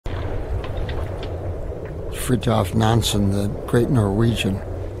Fridtjof Nansen, the great Norwegian,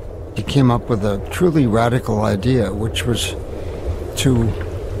 he came up with a truly radical idea, which was to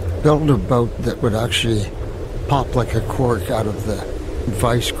build a boat that would actually pop like a cork out of the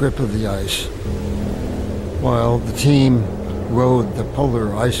vice grip of the ice, while the team rode the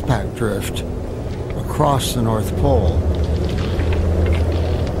polar ice pack drift across the North Pole.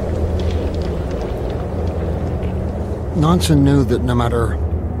 Nansen knew that no matter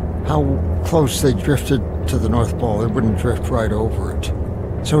how close they drifted to the North Pole, it wouldn't drift right over it.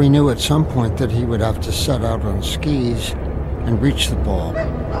 So he knew at some point that he would have to set out on skis and reach the pole.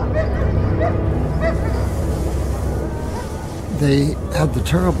 They had the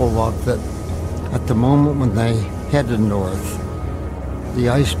terrible luck that at the moment when they headed north, the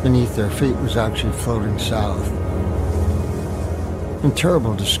ice beneath their feet was actually floating south. A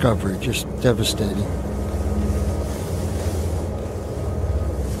terrible discovery, just devastating.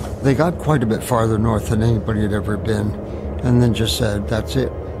 They got quite a bit farther north than anybody had ever been, and then just said, that's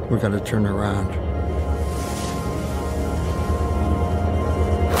it, we got to turn around.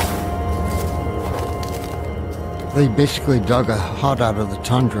 They basically dug a hut out of the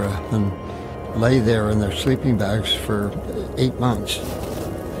tundra and lay there in their sleeping bags for 8 months.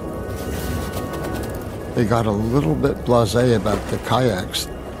 They got a little bit blasé about the kayaks.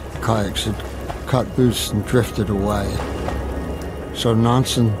 The kayaks had cut loose and drifted away. So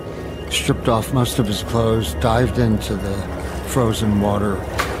Nansen stripped off most of his clothes, dived into the frozen water,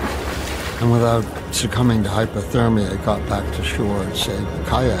 and without succumbing to hypothermia, got back to shore and saved the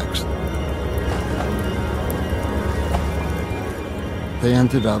kayaks. They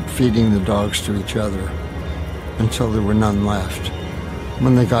ended up feeding the dogs to each other until there were none left.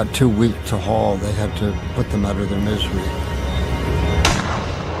 When they got too weak to haul, they had to put them out of their misery.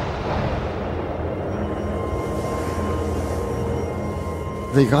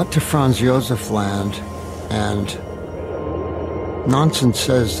 They got to Franz Josef Land, and Nansen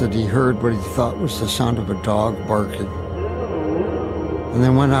says that he heard what he thought was the sound of a dog barking. And they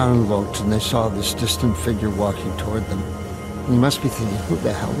went out and looked, and they saw this distant figure walking toward them. And you must be thinking, who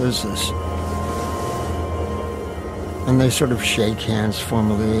the hell is this? And they sort of shake hands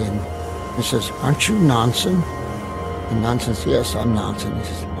formally, and he says, aren't you Nansen? And Nansen says, yes, I'm Nansen. He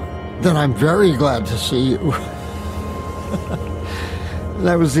says, then I'm very glad to see you.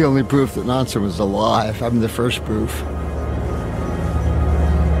 That was the only proof that Nansen was alive. I'm the first proof.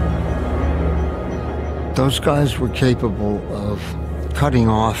 Those guys were capable of cutting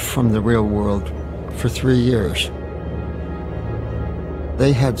off from the real world for 3 years.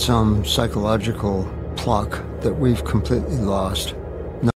 They had some psychological pluck that we've completely lost.